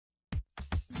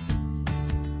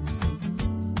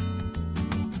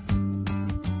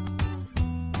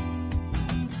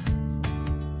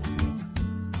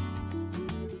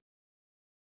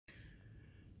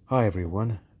Hi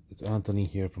everyone, it's Anthony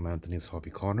here from Anthony's Hobby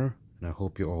Corner, and I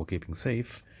hope you're all keeping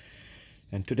safe.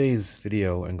 And today's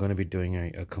video, I'm going to be doing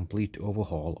a complete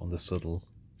overhaul on this little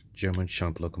German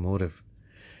shunt locomotive.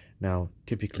 Now,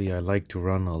 typically I like to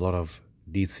run a lot of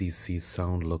DCC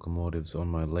sound locomotives on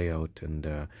my layout,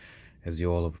 and as you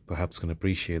all perhaps can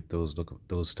appreciate,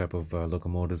 those type of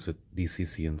locomotives with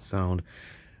DCC and sound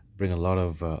bring a lot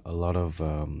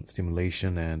of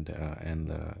stimulation and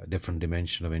a different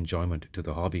dimension of enjoyment to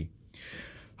the hobby.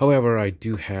 However, I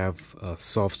do have a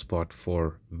soft spot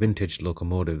for vintage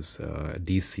locomotives,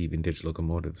 DC vintage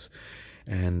locomotives,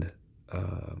 and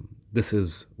this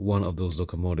is one of those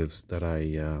locomotives that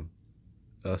I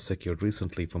secured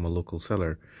recently from a local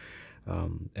seller,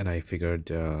 and I figured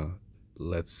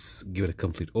let's give it a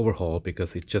complete overhaul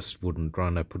because it just wouldn't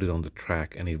run. I put it on the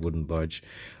track and it wouldn't budge.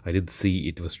 I did see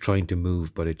it was trying to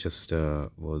move, but it just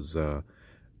was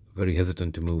very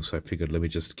hesitant to move, so I figured let me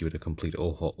just give it a complete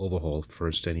overhaul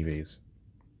first anyways.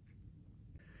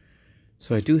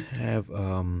 So I do have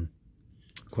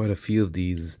quite a few of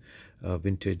these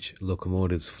vintage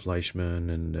locomotives, Fleischmann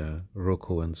and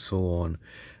Rocco and so on,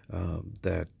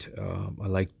 that I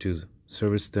like to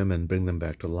service them and bring them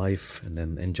back to life and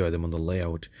then enjoy them on the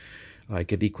layout. I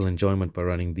get equal enjoyment by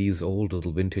running these old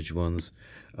little vintage ones,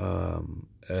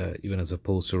 even as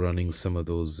opposed to running some of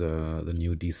those the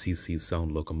new DCC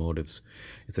sound locomotives.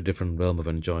 It's a different realm of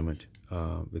enjoyment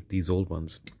with these old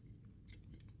ones.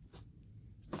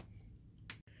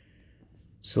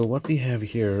 So what we have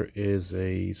here is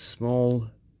a small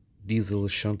diesel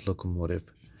shunt locomotive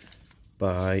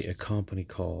by a company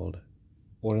called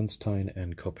Ornstein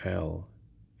and Koppel,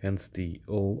 hence the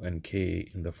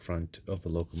O&K in the front of the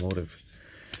locomotive.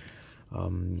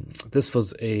 This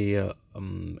was a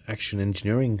action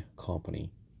engineering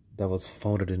company that was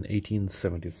founded in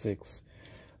 1876,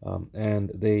 and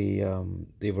they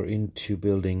were into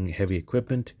building heavy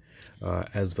equipment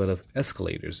as well as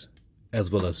escalators, as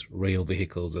well as rail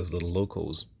vehicles as little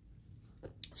locos.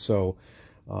 So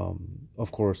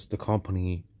of course the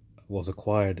company was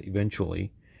acquired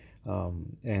eventually,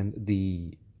 and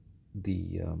the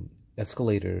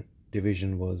escalator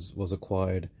division was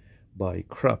acquired by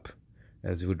Krupp,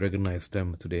 as you would recognize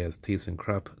them today as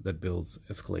Krupp, that builds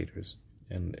escalators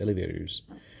and elevators.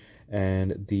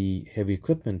 And the heavy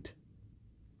equipment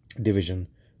division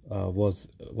was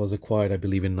acquired, I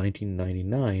believe, in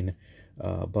 1999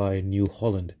 by New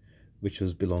Holland, which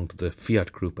belonged to the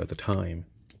Fiat Group at the time.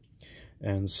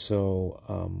 And so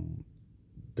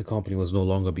the company was no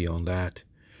longer beyond that.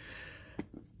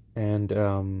 And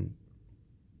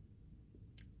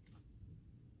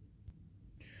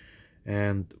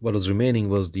what was remaining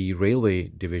was the railway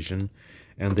division,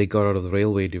 and they got out of the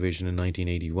railway division in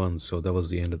 1981, so that was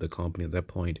the end of the company at that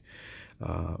point.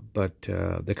 But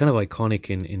they're kind of iconic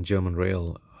in German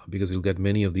rail, because you'll get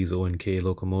many of these O&K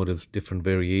locomotives, different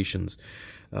variations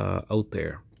out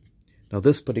there. Now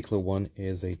this particular one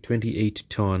is a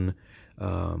 28-ton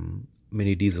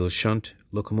mini diesel shunt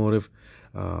locomotive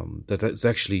that is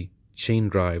actually chain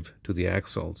drive to the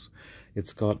axles.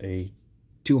 It's got a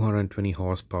 220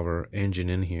 horsepower engine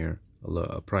in here,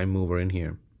 a prime mover in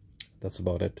here. That's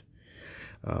about it.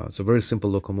 It's a very simple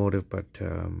locomotive, but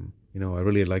you know, I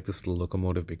really like this little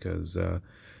locomotive because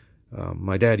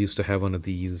my dad used to have one of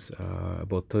these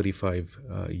about 35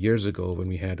 years ago when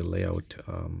we had a layout,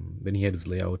 when he had his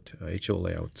layout, HO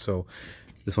layout. So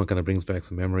this one kind of brings back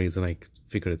some memories, and I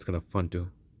figured it's kind of fun to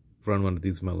run one of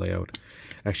these in my layout.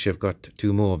 Actually, I've got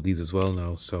two more of these as well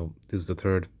now, so this is the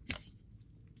third.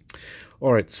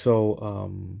 Alright, so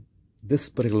this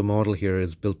particular model here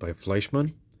is built by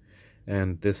Fleischmann,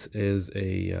 and this is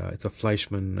it's a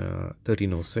Fleischmann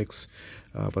 1306,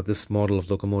 but this model of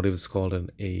locomotive is called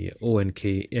a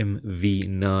O&K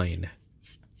MV9.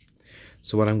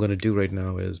 So what I'm going to do right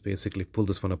now is basically pull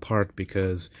this one apart,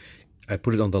 because I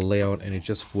put it on the layout and it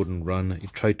just wouldn't run.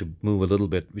 It tried to move a little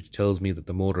bit, which tells me that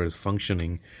the motor is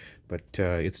functioning, but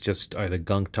it's just either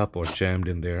gunked up or jammed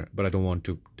in there. But I don't want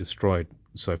to destroy it,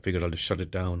 so I figured I'll just shut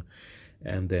it down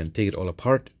and then take it all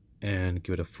apart and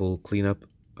give it a full cleanup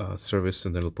service,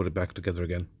 and then we'll put it back together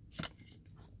again.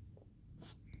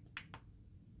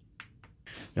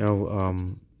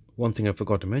 Now, one thing I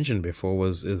forgot to mention before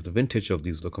is the vintage of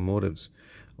these locomotives,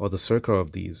 or the circa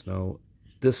of these. Now,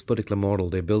 this particular model,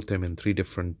 they built them in 3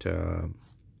 different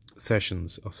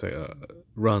sessions, or say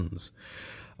runs.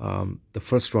 The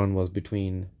first run was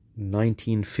between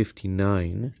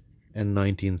 1959 and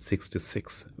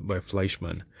 1966 by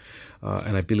Fleischmann,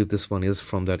 and I believe this one is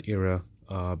from that era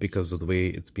because of the way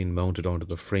it's been mounted onto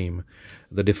the frame.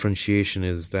 The differentiation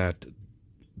is that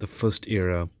the first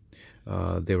era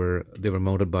they were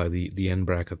mounted by the end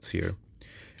brackets here,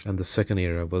 and the second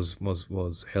area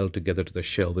was held together to the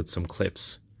shell with some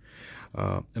clips.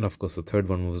 And of course the third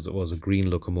one was a green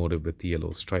locomotive with the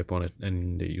yellow stripe on it,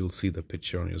 and you'll see the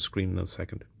picture on your screen in a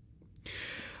second.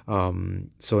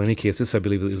 So in any case, this I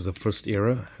believe is the first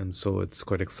era, and so it's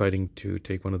quite exciting to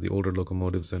take one of the older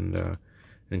locomotives and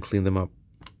clean them up.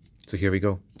 So here we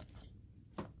go.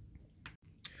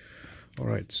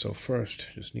 Alright, so first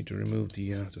just need to remove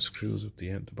the screws at the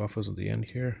end, the buffers at the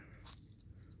end here.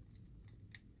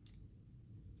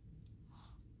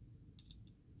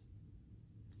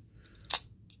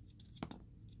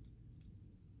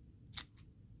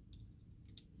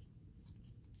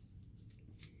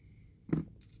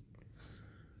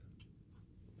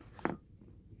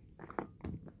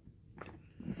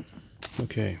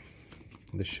 Okay,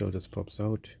 the shell just pops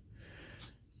out,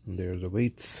 and there are the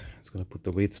weights. It's going to put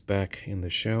the weights back in the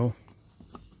shell,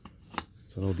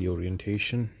 so know the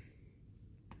orientation.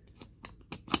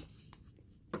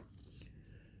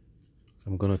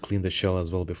 I'm going to clean the shell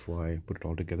as well before I put it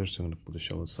all together, so I'm going to put the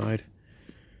shell aside.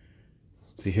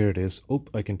 See, here it is. Oh,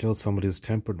 I can tell somebody's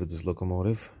tampered with this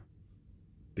locomotive,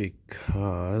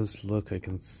 because look, I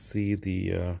can see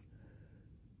the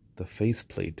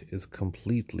faceplate is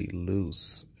completely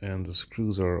loose, and the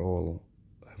screws are all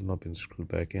have not been screwed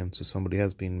back in. So somebody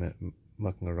has been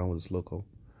mucking around with this loco.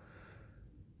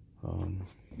 So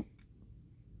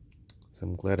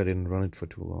I'm glad I didn't run it for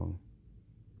too long.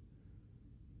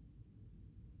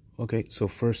 Okay, so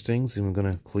first things, I'm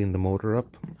gonna clean the motor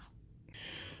up.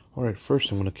 Alright,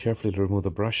 first I'm gonna carefully remove the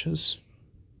brushes.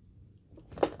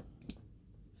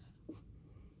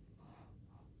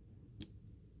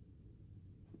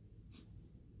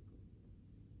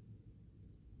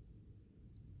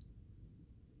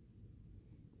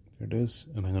 There it is,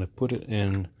 and I'm going to put it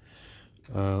in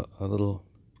a little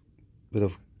bit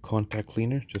of contact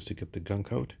cleaner just to get the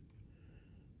gunk out.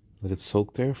 Let it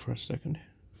soak there for a second.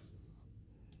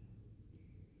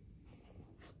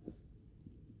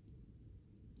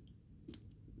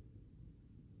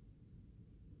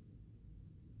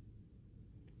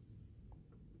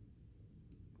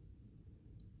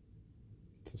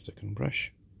 The second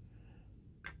brush.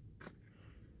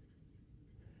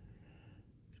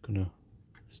 Just gonna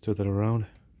stir that around.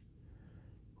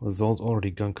 Well, there's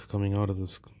already gunk coming out of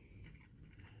this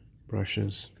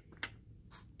brushes.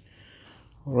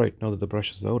 Alright, now that the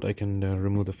brush is out, I can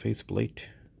remove the faceplate.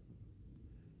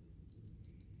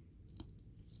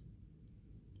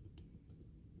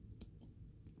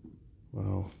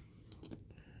 Wow.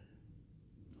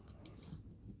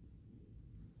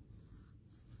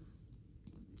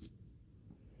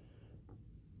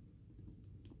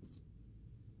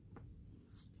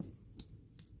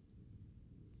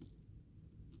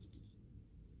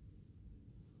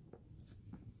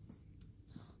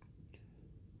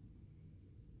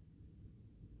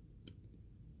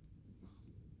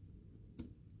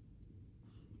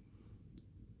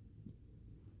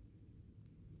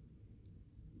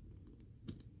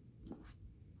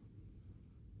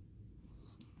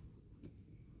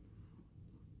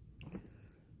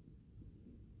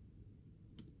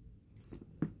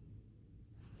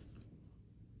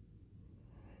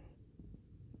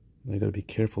 I gotta be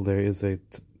careful. There is a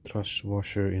thrust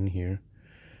washer in here.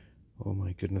 Oh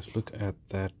my goodness, look at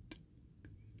that.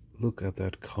 Look at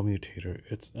that commutator.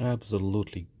 It's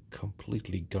absolutely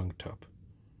completely gunked up.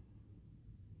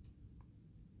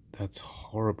 That's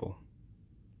horrible.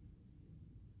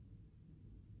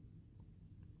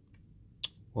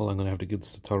 Well, I'm gonna have to give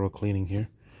this a thorough cleaning here.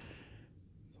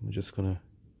 So I'm just gonna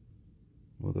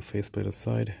move the faceplate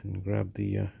aside and grab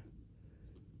the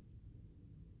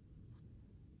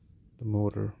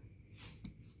motor.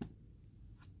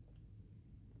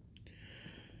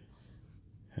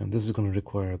 And this is going to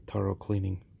require a thorough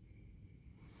cleaning.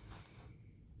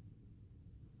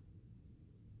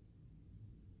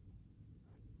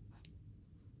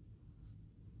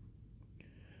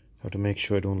 I have to make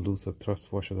sure I don't lose the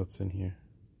thrust washer that's in here.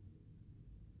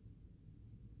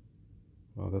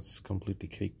 Wow, that's completely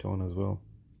caked on as well.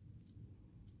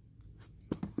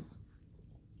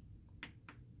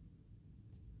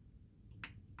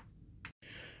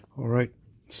 Alright,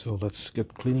 so let's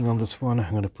get cleaning on this one.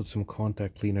 I'm going to put some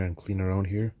contact cleaner and clean around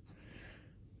here.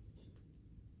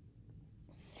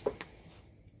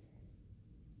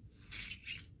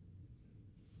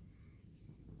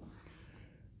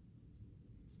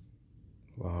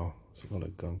 Wow, it's a lot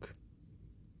of gunk.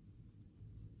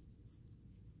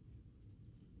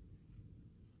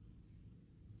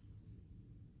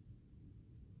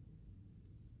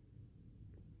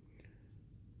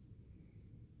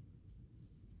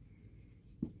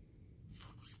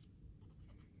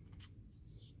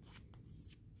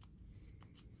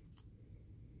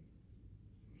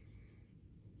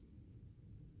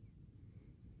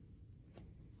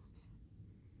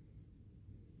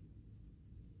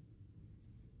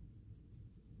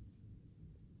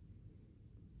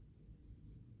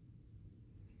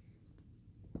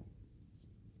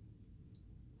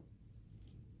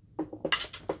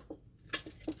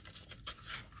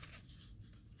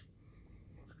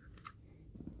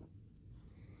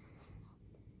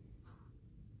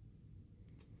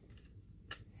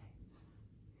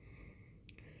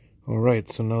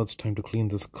 Alright, so now it's time to clean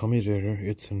this commutator.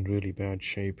 It's in really bad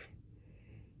shape.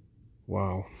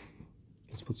 Wow.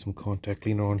 Let's put some contact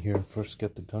cleaner on here and first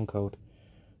get the gunk out.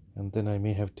 And then I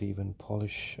may have to even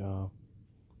polish,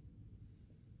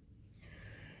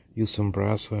 use some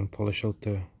brasso and polish out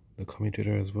the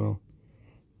commutator as well.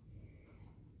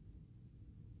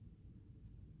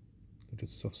 Let it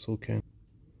stuff soak in.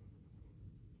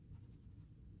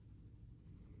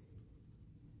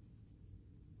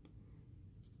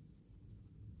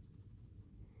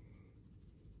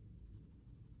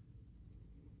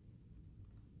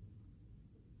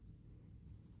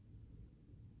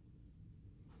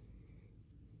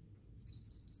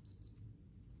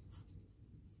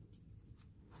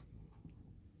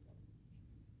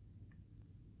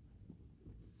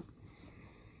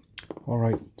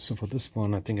 Alright, so for this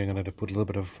one I think I'm gonna have to put a little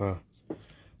bit of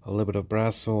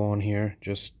brasso on here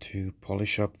just to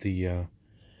polish up the and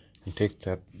take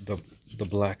the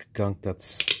black gunk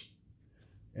that's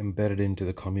embedded into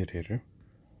the commutator.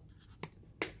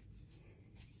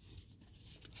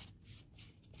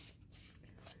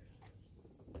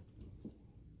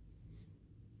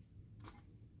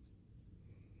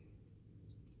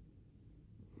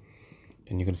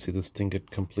 And you can see this thing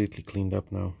get completely cleaned up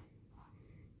now.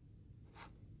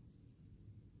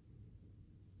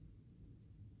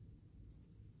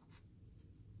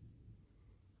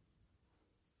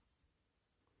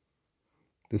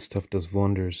 This stuff does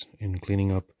wonders in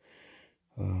cleaning up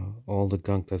all the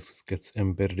gunk that gets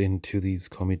embedded into these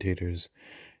commutators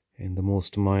in the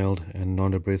most mild and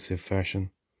non-abrasive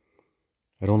fashion.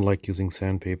 I don't like using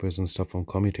sandpapers and stuff on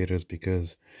commutators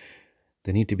because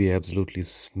they need to be absolutely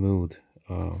smooth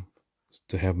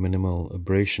to have minimal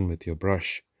abrasion with your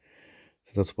brush.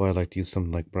 So that's why I like to use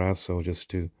something like brasso just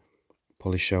to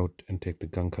polish out and take the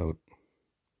gunk out.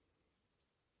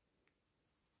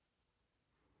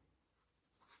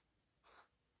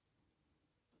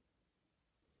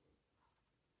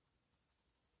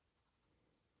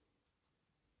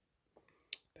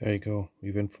 There you go.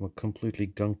 We went from a completely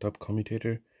gunked up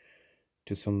commutator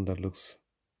to something that looks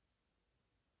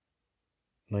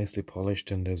nicely polished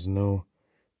and there's no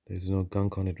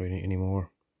gunk on it right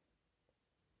anymore.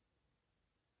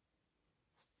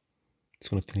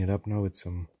 Just going to clean it up now with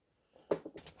some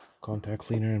contact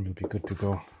cleaner and we'll be good to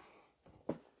go.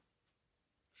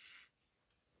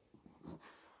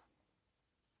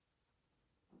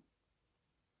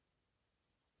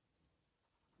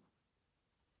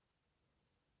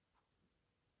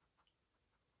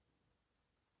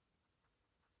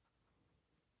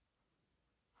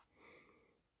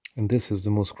 And this is the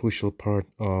most crucial part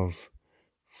of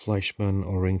Fleischmann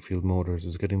or Ringfield motors,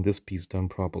 is getting this piece done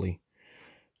properly.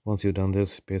 Once you've done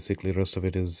this, basically the rest of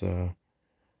it is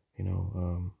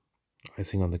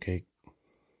icing on the cake.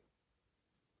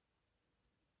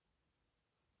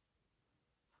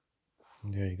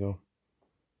 And there you go.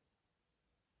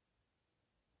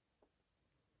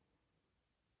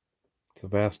 It's a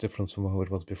vast difference from how it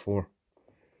was before.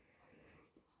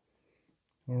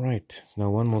 Alright, so now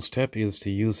one more step is to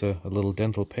use a little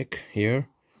dental pick here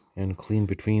and clean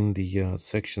between the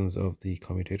sections of the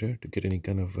commutator to get any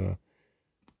kind of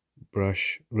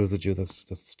brush residue that's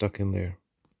stuck in there.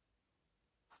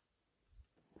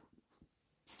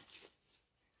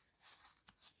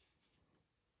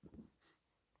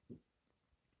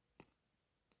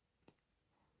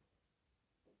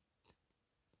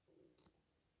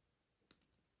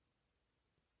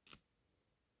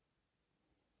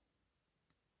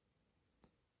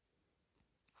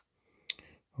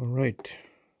 Alright.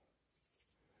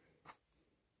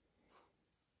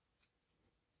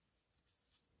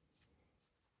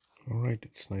 Alright,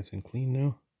 it's nice and clean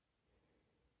now.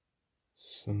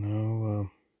 So now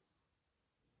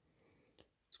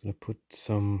just going to put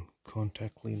some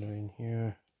contact cleaner in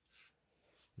here.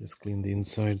 Just clean the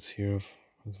insides here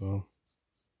as well.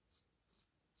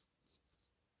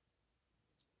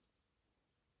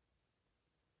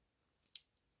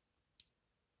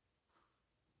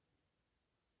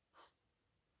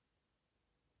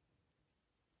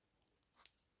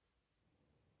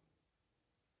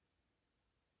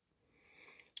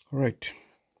 Alright,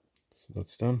 so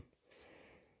that's done.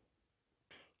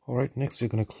 Alright, next we're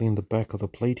going to clean the back of the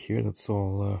plate here. That's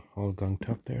all gunked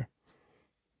up there.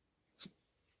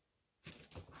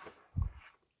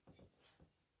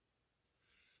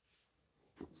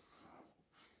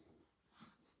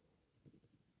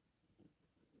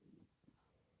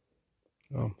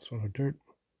 Oh, sort of dirt.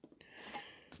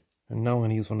 And now I'm going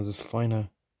to use one of those finer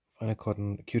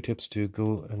cotton Q-tips to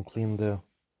go and clean the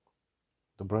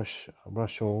brush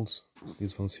holes,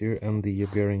 these ones here, and the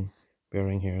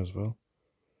bearing here as well.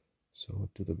 So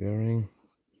do the bearing.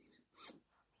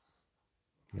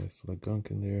 There's the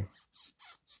gunk in there.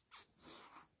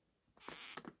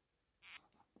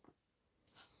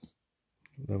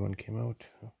 That one came out.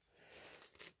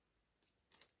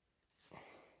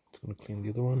 It's gonna clean the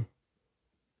other one.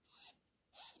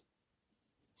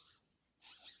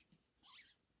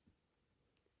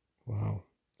 Wow,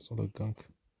 it's all that gunk.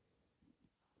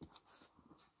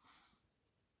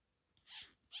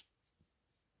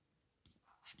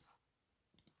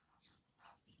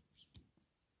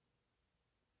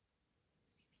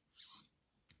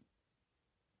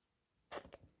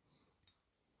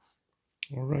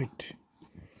 All right.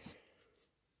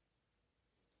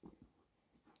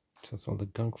 That's all the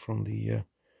gunk from the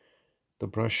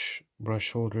brush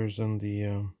holders and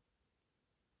the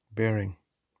bearing.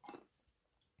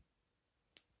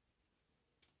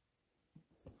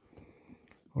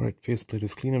 All right, faceplate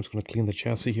is clean. I'm just going to clean the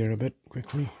chassis here a bit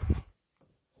quickly.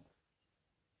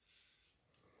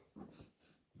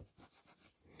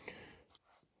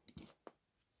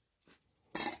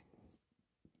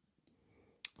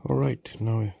 All right,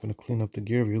 now I'm going to clean up the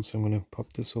gear wheels. So I'm going to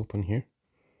pop this open here.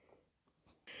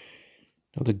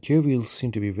 Now the gear wheels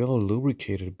seem to be well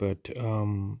lubricated, but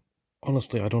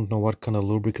honestly, I don't know what kind of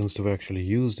lubricants they've actually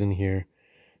used in here.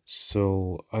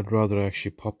 So I'd rather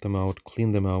actually pop them out,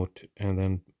 clean them out, and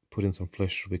then put in some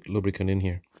fresh lubricant in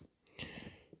here.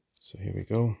 So here we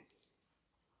go.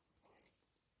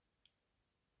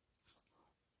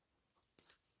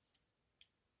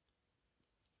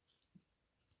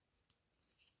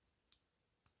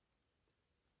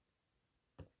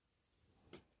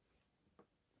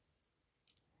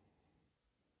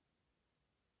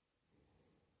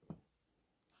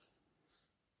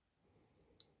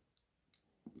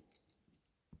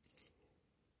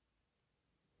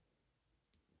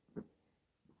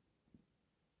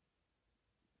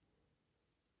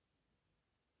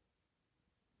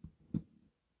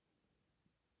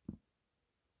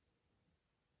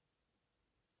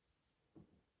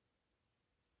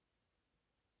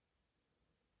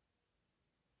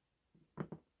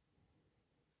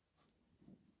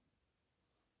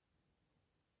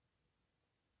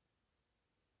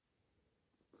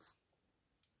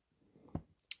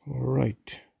 All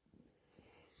right.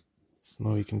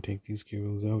 Now we can take these gear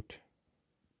wheels out.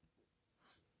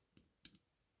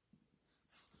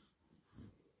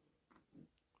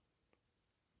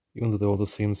 Even though they're all the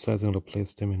same size, I'm going to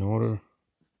place them in order.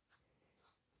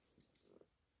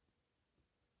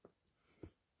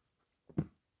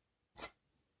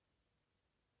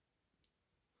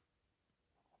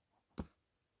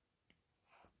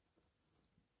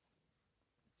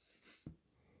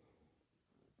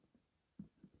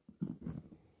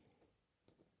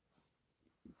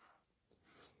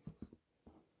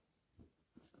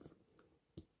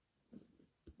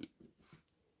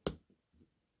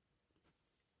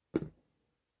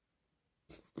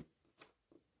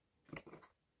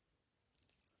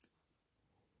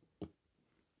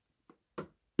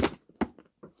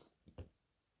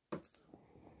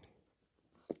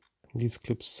 These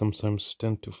clips sometimes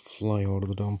tend to fly out of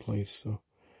the down place, so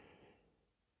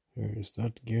there is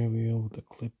that gear wheel with the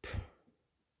clip.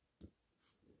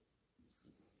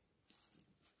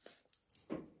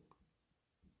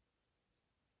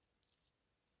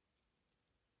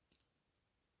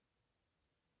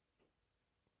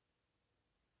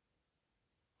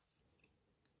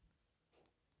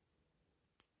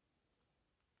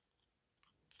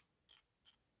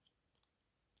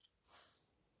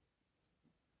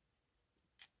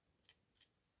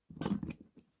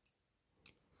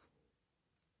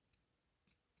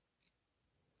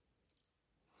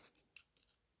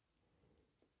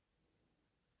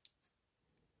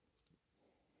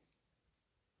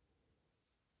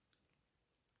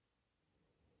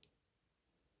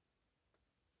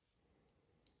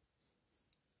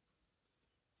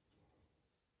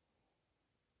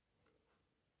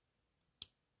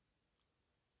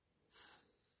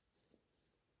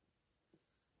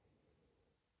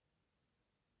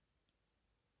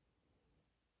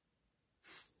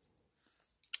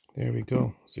 There we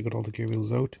go. So you got all the gear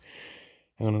wheels out.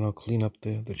 I'm going to now clean up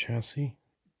the chassis,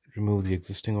 remove the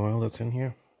existing oil that's in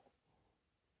here.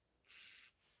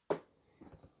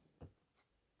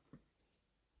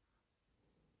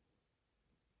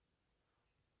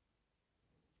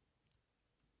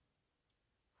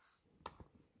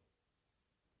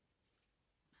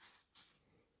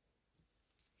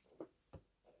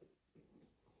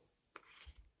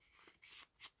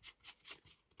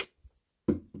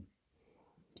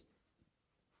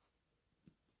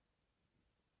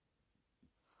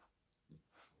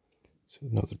 So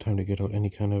now's the time to get out any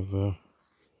kind of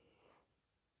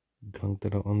gunk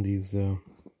that are on these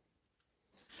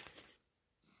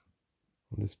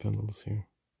these spindles here.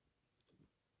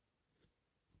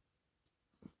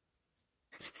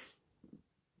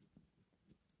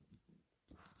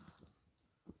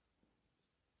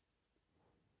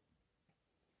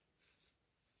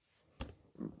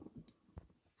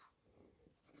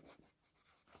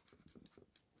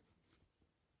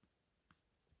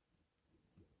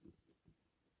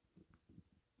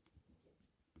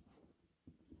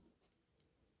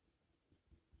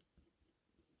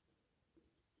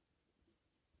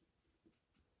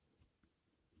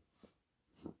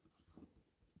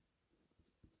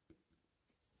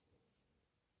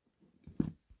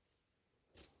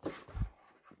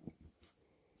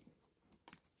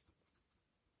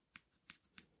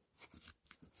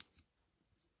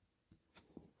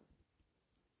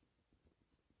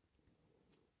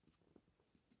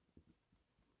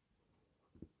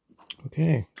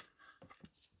 Okay.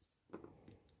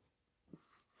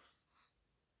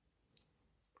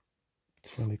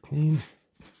 It's fairly clean.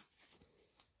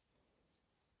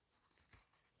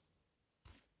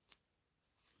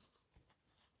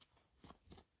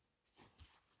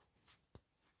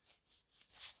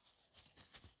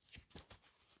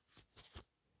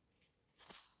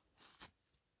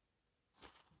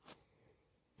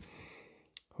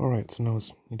 Alright, so now I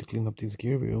need to clean up these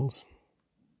gear wheels.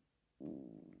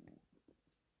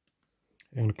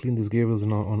 I'm going to clean these gear wheels in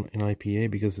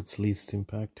IPA because it's least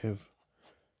impactive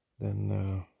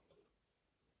than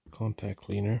contact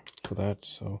cleaner for that.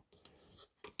 So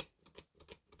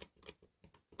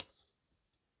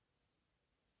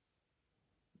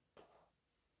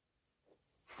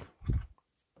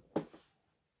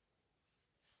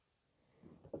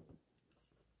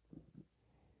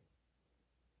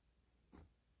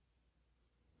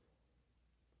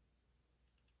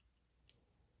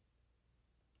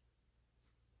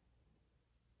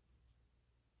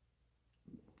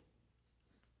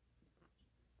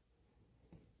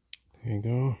there you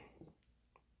go.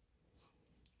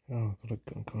 Oh, I thought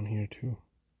I'd gunk on here too.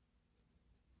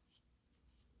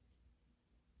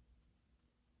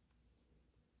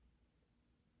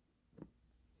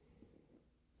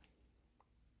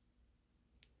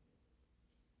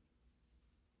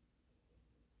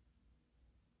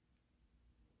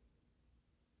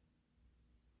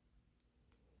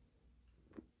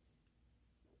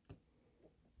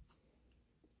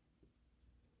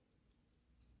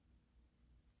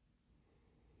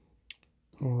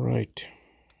 All right.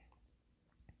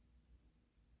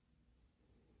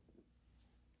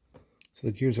 So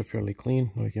the gears are fairly clean.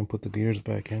 Now we can put the gears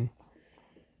back in.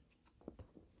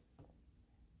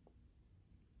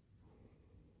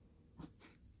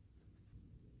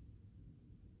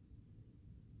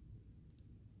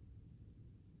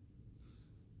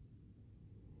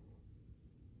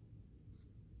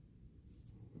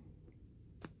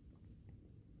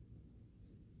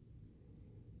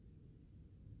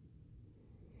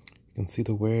 You can see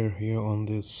the wear here on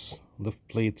the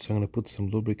plates. I'm going to put some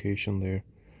lubrication there.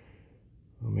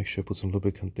 I'll make sure I put some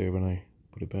lubricant there when I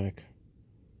put it back.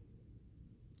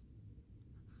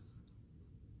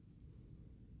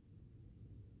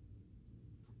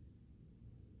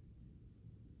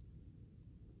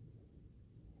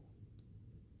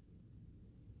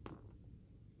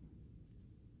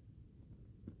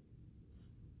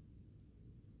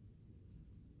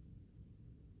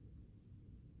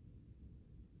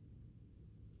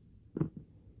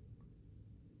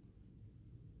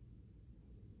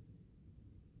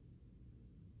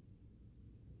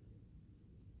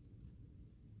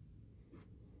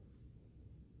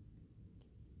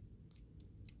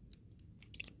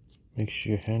 Make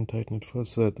sure you hand tighten it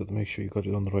first so that make sure you got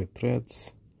it on the right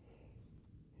threads.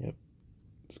 Yep,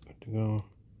 it's good to go.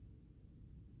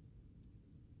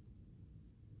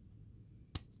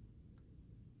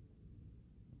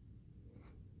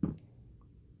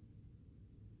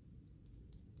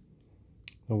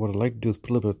 Now what I'd like to do is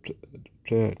put a little bit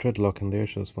of thread lock in there.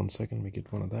 So just 1 second, we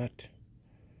get one of that.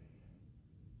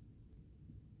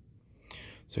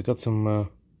 So I got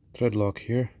some thread lock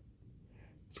here.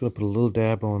 Just gonna put a little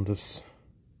dab on this.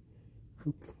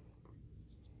 Oop.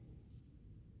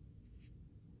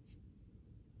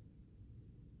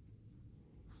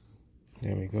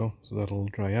 There we go. So that'll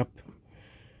dry up,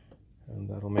 and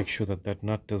that'll make sure that that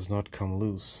nut does not come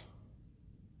loose.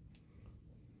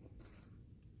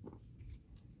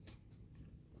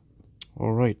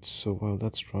 Alright, so while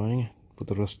that's drying, put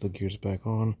the rest of the gears back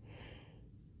on.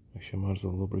 Actually, I might as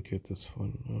well lubricate this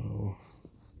one. Oh.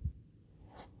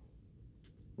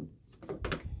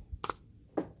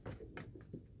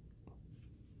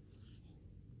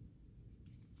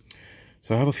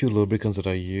 So I have a few lubricants that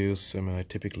I use. I mean, I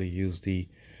typically use the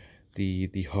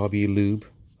hobby lube.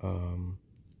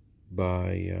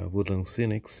 by Woodland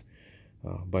Scenics.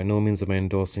 By no means am I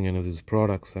endorsing any of these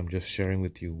products. I'm just sharing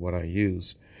with you what I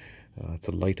use. It's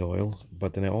a light oil,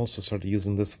 but then I also started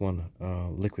using this one,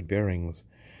 liquid bearings.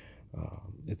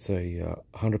 It's a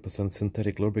 100%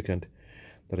 synthetic lubricant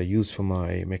that I use for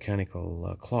my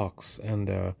mechanical clocks,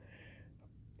 and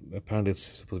apparently it's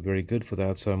supposed to be very good for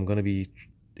that. So I'm going to be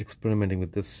experimenting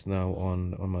with this now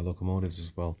on my locomotives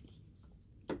as well.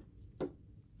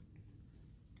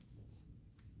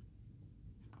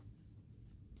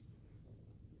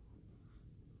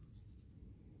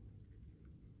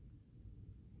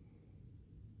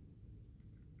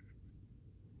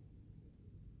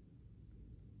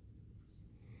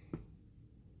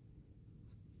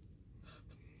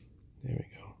 There we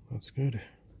go. That's good.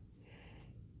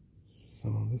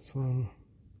 Some on this one.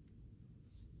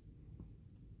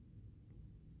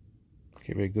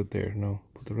 Okay, very good there. Now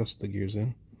put the rest of the gears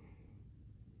in.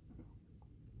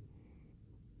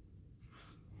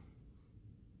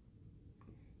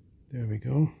 There we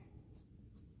go.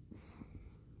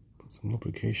 Put some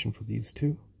lubrication for these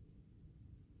two.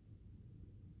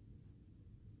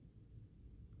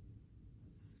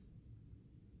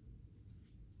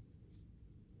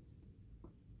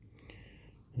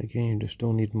 Again, you just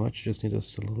don't need much, just need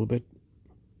just a little bit.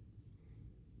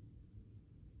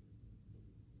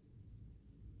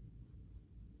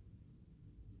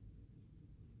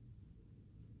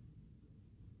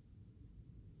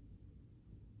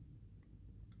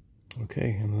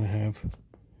 Okay, and I have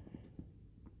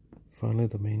finally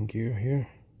the main gear here.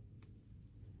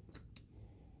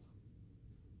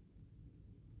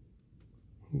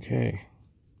 Okay,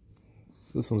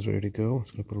 so this one's ready to go. I'm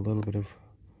just going to put a little bit of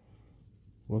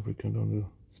lubricant on the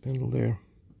spindle there.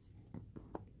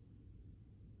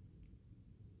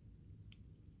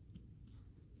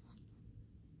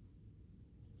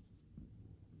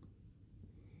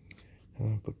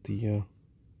 And I'll put the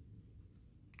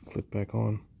clip back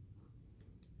on.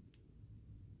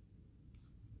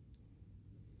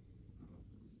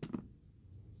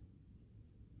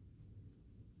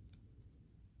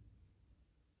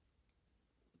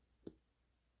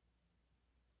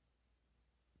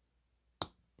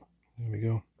 There we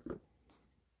go.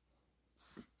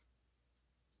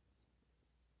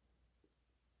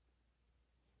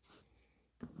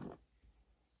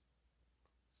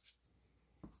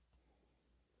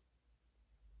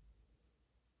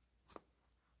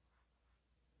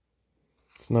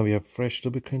 So now we have fresh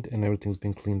lubricant and everything's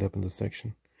been cleaned up in this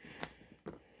section.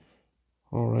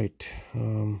 Alright,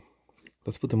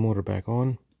 let's put the motor back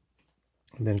on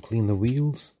and then clean the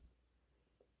wheels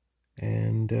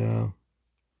and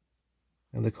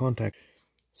the contact.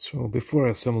 So before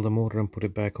I assemble the motor and put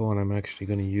it back on, I'm actually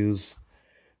going to use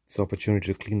this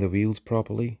opportunity to clean the wheels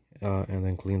properly and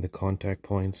then clean the contact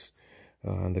points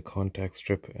and the contact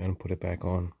strip and put it back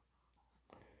on.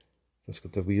 Let's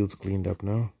get the wheels cleaned up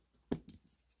now.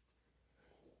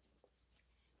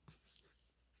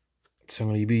 So I'm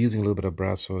going to be using a little bit of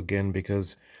Brasso again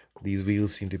because these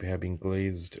wheels seem to be having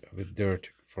glazed with dirt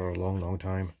for a long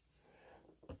time.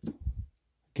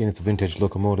 Again, it's a vintage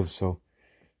locomotive, so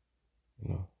you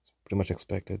know, it's pretty much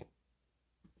expected.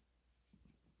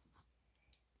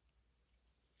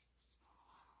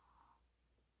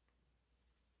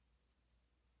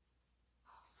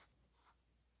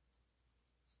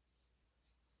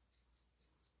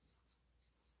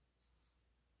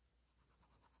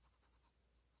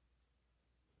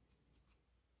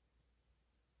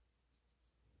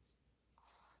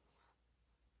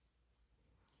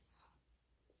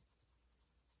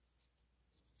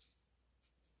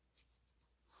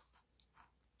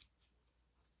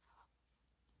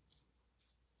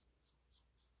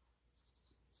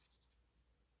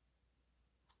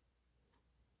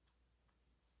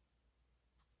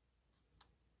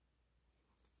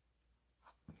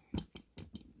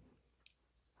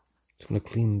 I'm going to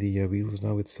clean the wheels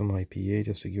now with some IPA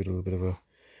just to give it a little bit of a,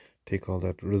 take all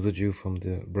that residue from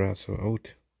the Brasso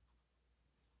out.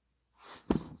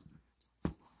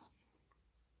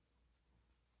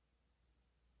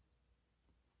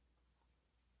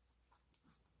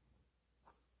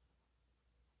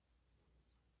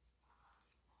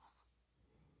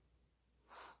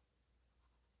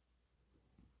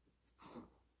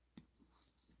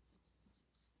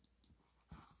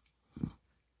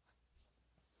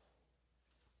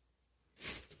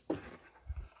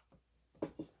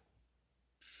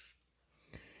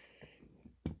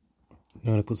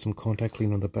 Now I'm going to put some contact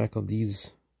clean on the back of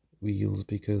these wheels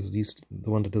because the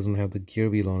one that doesn't have the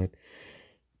gear wheel on it,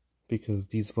 because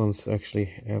these ones actually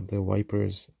have the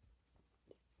wipers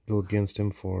go against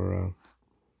them for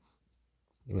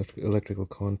electrical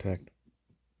contact.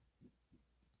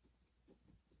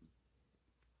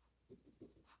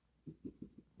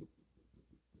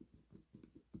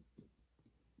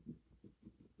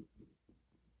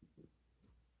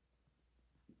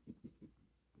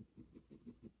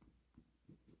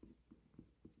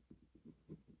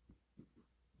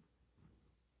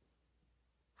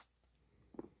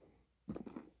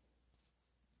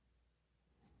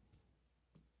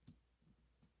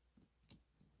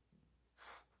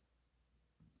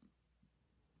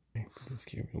 this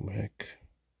gear wheel back.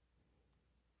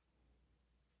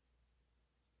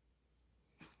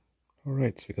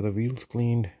 Alright, so we got the wheels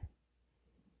cleaned.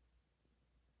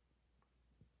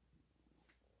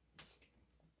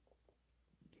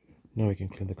 Now we can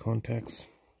clean the contacts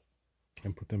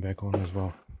and put them back on as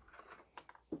well.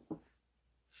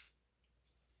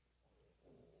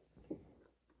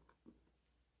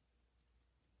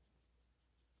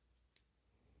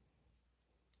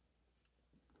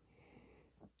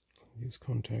 These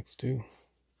contacts too.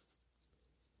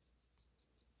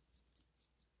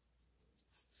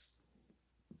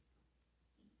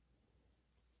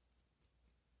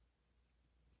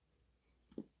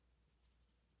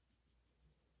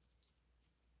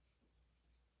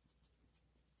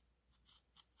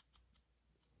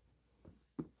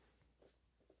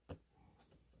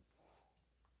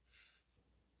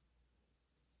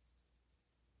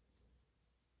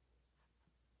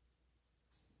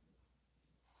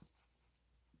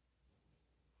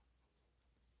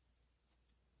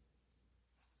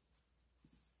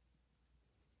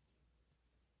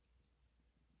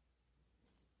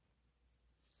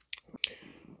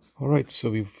 Alright, so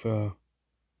we've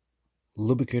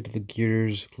lubricated the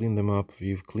gears, cleaned them up,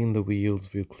 we've cleaned the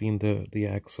wheels, we've cleaned the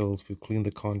axles, we've cleaned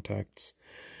the contacts,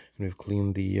 and we've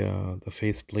cleaned the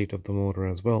faceplate of the motor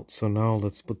as well. So now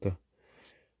let's put the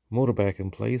motor back in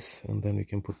place, and then we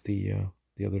can put the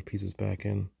other pieces back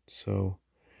in. So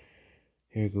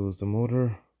here goes the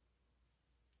motor.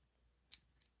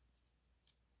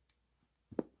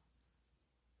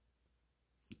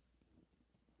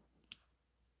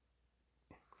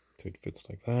 So it fits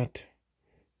like that.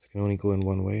 So it can only go in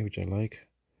one way, which I like.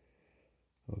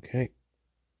 Okay.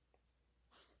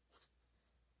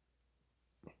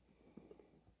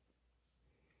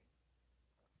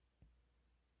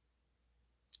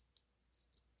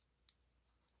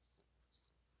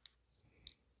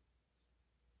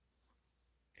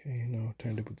 Okay, now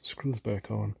time to put the screws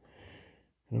back on.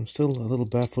 And I'm still a little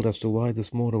baffled as to why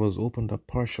this motor was opened up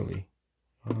partially.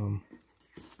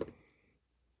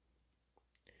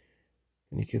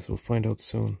 In any case, we'll find out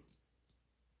soon.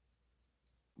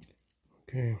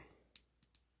 Okay.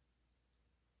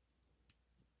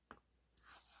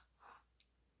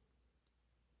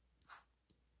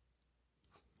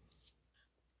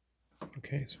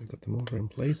 Okay, so we've got the motor in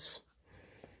place.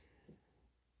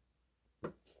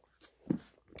 I'm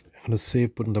going to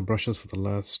save putting the brushes for the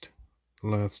last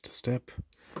step.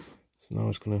 So now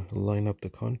it's going to line up the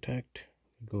contact.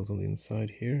 It goes on the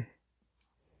inside here.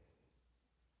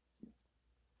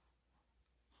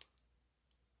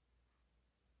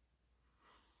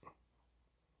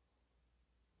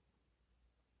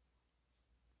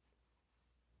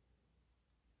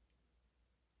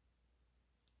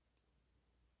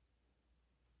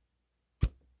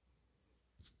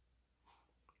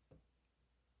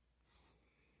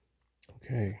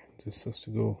 Okay, this has to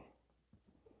go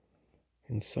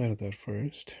inside of that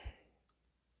first.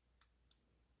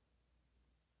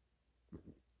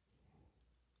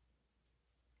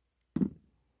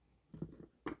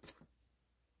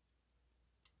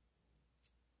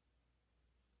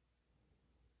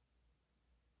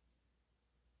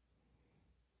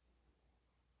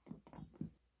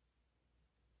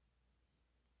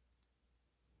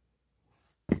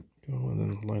 Go and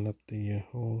then line up the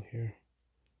hole here.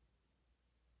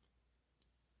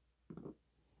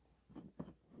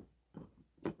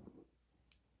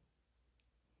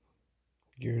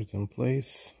 Gears in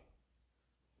place.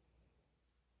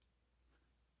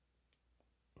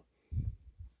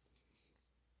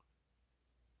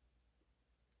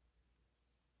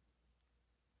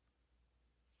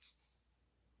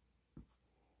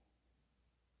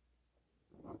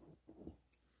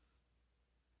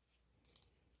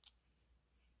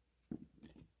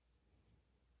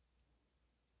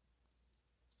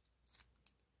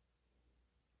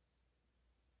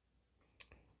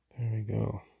 There we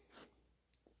go.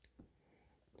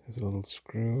 There's a little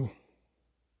screw.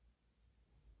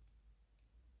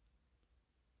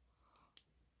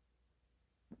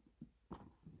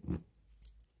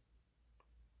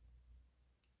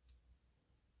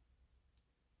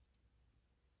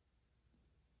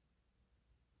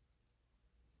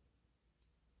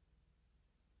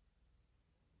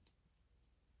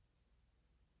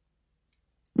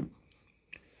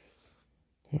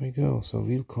 There we go. So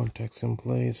wheel contacts in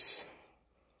place.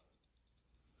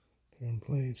 They're in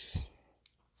place.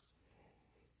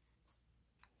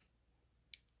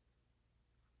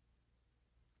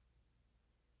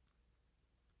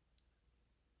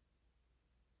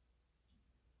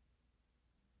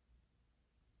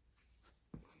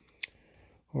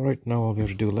 Alright, now all we have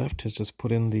to do left is just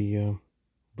put in the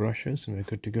brushes and we're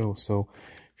good to go. So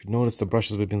if you notice, the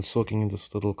brushes have been soaking in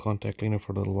this little contact cleaner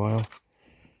for a little while.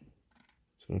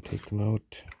 So I'm going to take them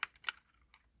out,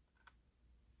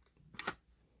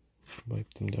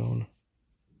 wipe them down.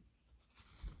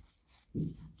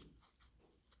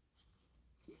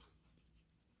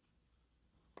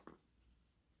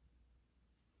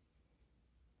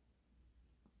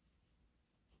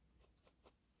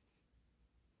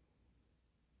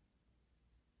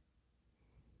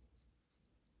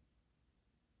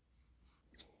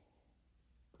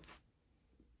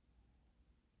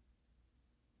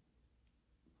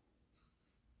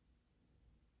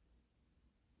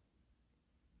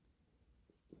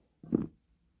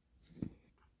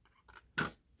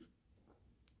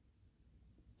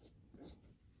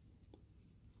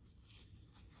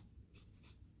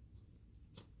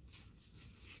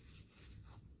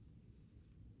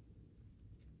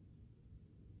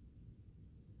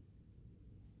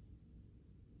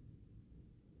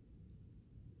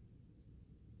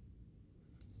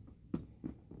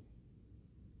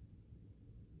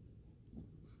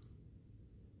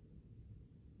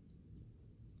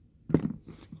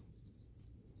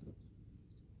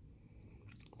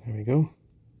 There we go.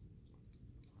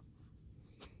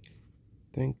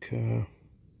 I think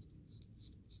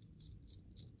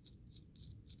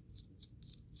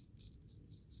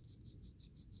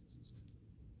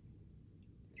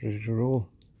ready to roll.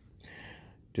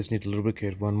 Just need to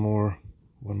lubricate one more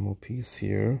piece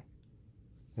here,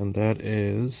 and that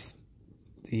is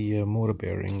the motor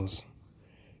bearings.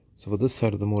 So for this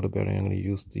side of the motor bearing, I'm going to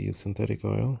use the synthetic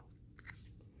oil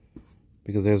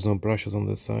because there's no brushes on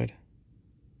this side.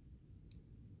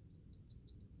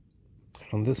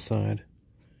 On this side,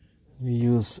 we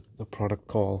use the product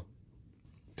called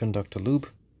Conductor Lube.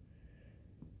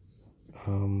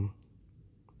 On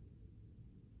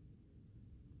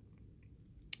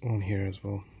here as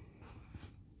well.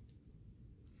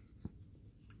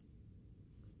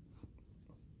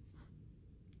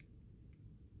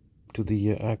 To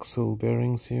the axle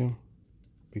bearings here,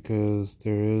 because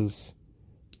there is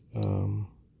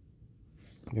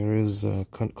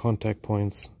contact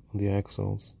points on the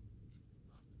axles.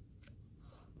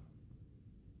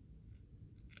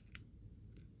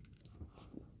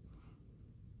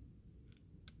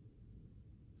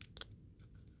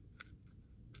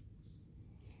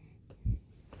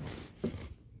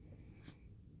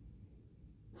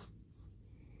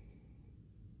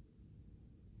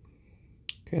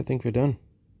 Okay, I think we're done.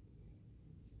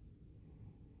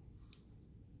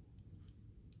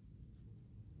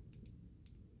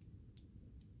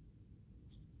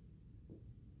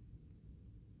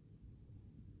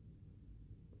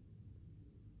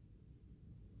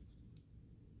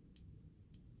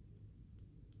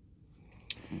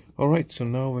 Alright, so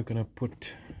now we're gonna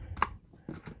put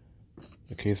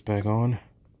the case back on.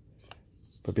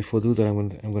 But before I do that,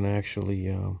 I'm gonna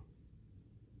actually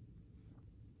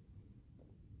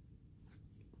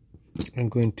I'm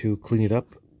going to clean it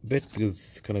up a bit because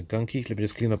it's kind of gunky. Let me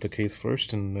just clean up the case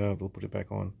first, and we'll put it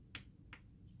back on.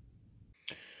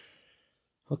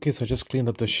 Okay, so I just cleaned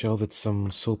up the shell with some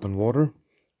soap and water.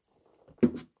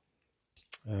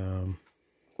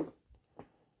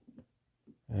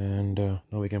 And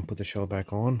now we can put the shell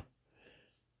back on.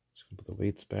 Just gonna put the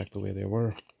weights back the way they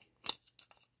were.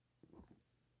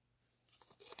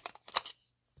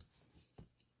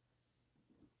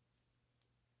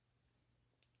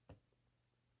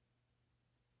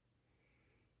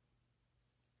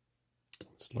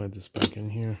 Slide this back in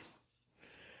here.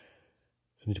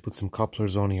 So I need to put some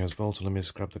couplers on here as well, so let me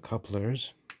just grab the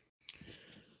couplers.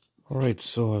 Alright,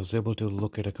 so I was able to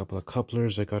look at a couple of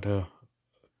couplers. I got a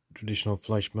traditional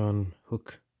Fleischmann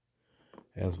hook,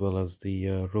 as well as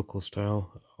the Rocco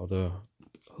style, or the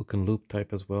hook and loop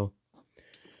type as well.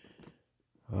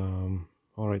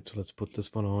 Alright, so let's put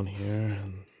this one on here,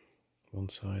 and one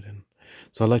side. And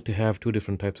so I like to have two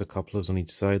different types of couplers on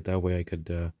each side. That way I could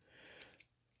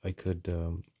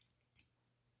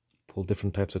pull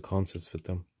different types of concepts with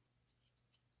them.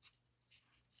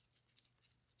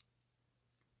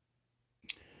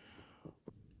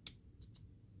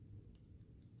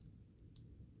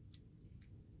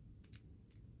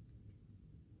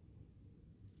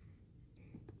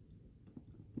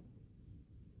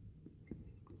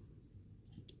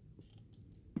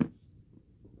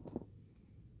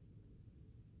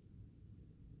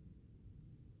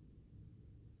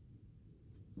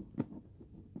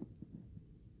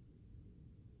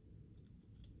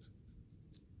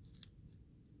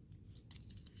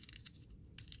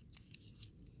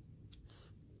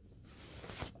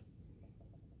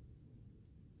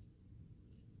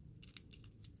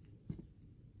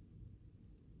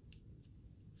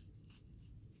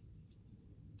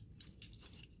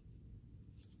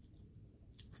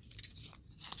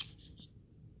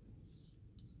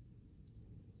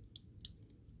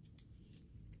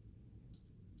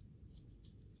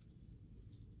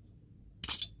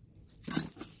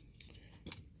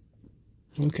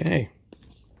 Okay.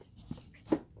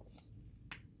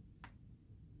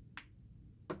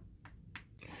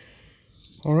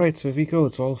 Alright, so here we go.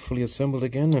 It's all fully assembled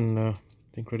again, and I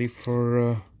think ready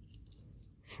for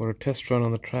a test run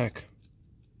on the track.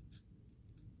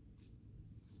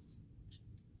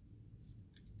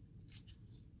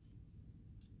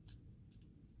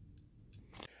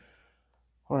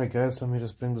 Alright guys, let me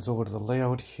just bring this over to the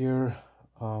layout here.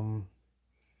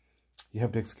 You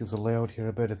have to excuse the layout here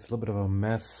a bit. It's a little bit of a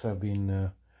mess. I've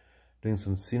been doing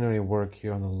some scenery work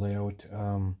here on the layout,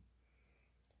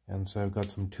 and so I've got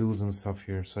some tools and stuff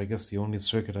here. So I guess the only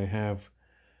circuit I have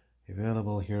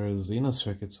available here is the inner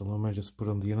circuit, so let me just put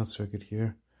on the inner circuit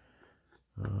here.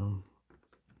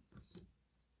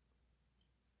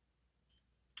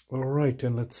 Alright,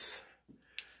 and let's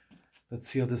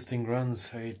see how this thing runs.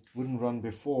 It wouldn't run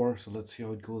before, so let's see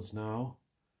how it goes now.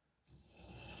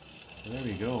 There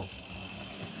we go.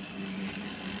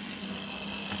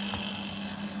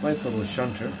 Nice little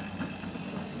shunter.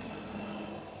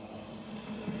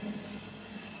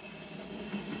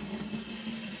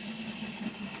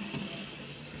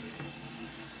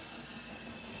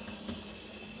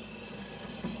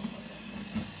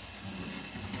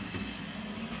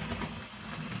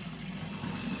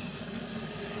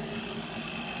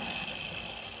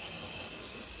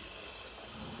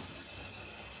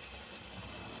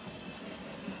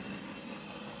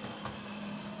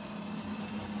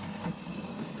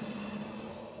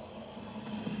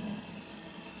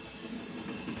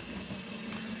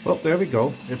 Well, there we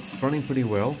go. It's running pretty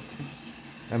well.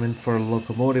 I mean, for a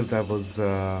locomotive that was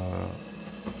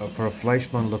for a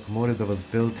Fleischmann locomotive that was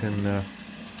built in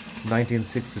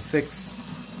 1966,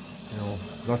 you know,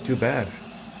 not too bad.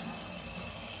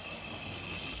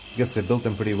 I guess they built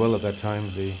them pretty well at that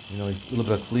time. They, you know, a little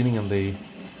bit of cleaning and they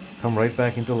come right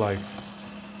back into life.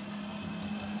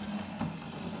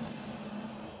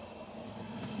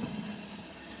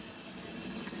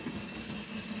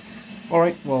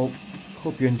 Alright, well,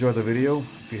 hope you enjoyed the video.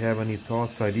 If you have any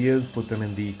thoughts, ideas, put them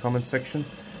in the comment section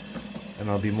and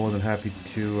I'll be more than happy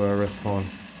to respond.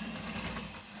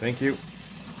 Thank you.